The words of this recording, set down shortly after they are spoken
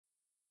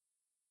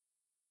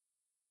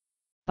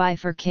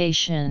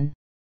Bifurcation.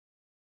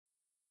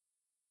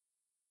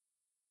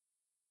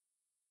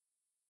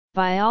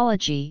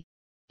 Biology,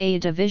 a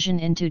division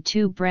into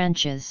two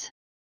branches.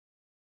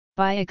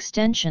 By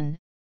extension,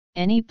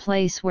 any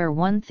place where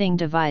one thing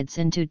divides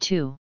into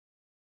two.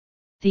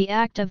 The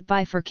act of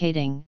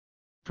bifurcating,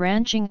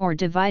 branching or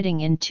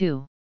dividing in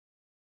two.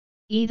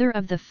 Either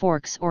of the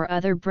forks or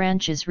other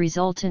branches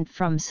resultant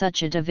from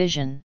such a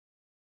division.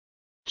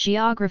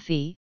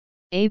 Geography,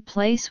 a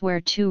place where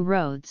two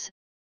roads,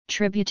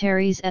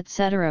 tributaries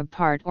etc.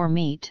 part or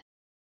meet.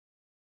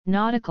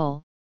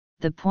 Nautical,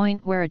 the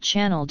point where a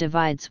channel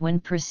divides when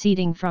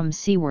proceeding from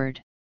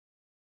seaward.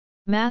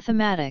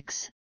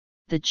 Mathematics,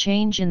 the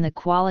change in the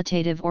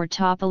qualitative or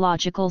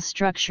topological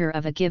structure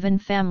of a given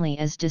family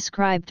as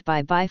described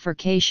by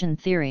bifurcation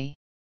theory.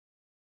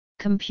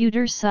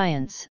 Computer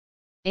science,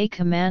 a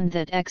command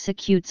that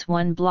executes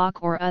one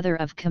block or other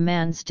of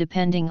commands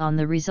depending on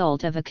the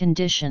result of a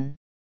condition.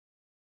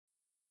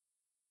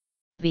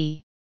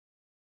 B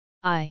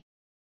I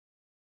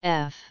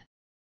F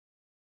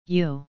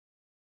U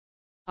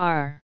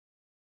R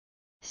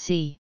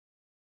C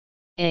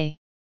A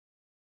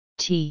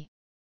T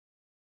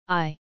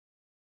I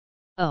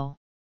O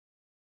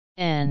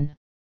N.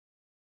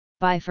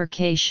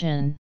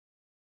 Bifurcation.